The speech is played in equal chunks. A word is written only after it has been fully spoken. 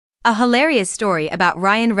A hilarious story about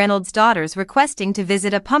Ryan Reynolds' daughters requesting to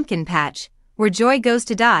visit a pumpkin patch, where joy goes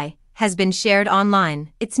to die, has been shared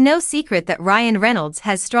online. It's no secret that Ryan Reynolds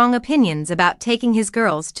has strong opinions about taking his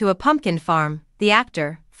girls to a pumpkin farm. The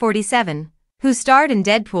actor, 47, who starred in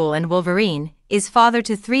Deadpool and Wolverine, is father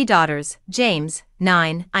to 3 daughters, James,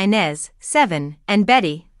 9, Inez, 7, and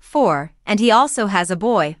Betty, 4, and he also has a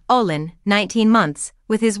boy, Olin, 19 months,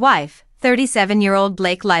 with his wife, 37-year-old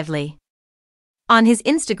Blake Lively. On his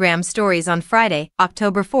Instagram stories on Friday,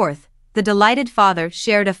 October 4th, the delighted father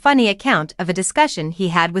shared a funny account of a discussion he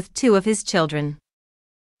had with 2 of his children.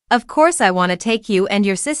 "Of course I want to take you and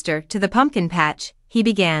your sister to the pumpkin patch," he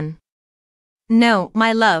began. "No,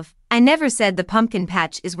 my love, I never said the pumpkin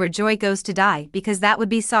patch is where joy goes to die because that would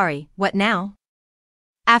be sorry, what now?"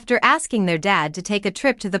 After asking their dad to take a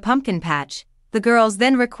trip to the pumpkin patch, the girls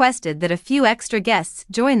then requested that a few extra guests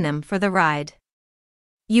join them for the ride.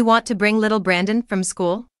 "You want to bring little Brandon from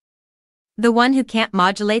school? The one who can't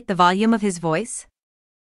modulate the volume of his voice?"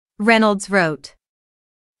 Reynolds wrote.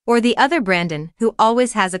 "Or the other Brandon who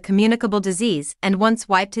always has a communicable disease and once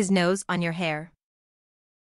wiped his nose on your hair?"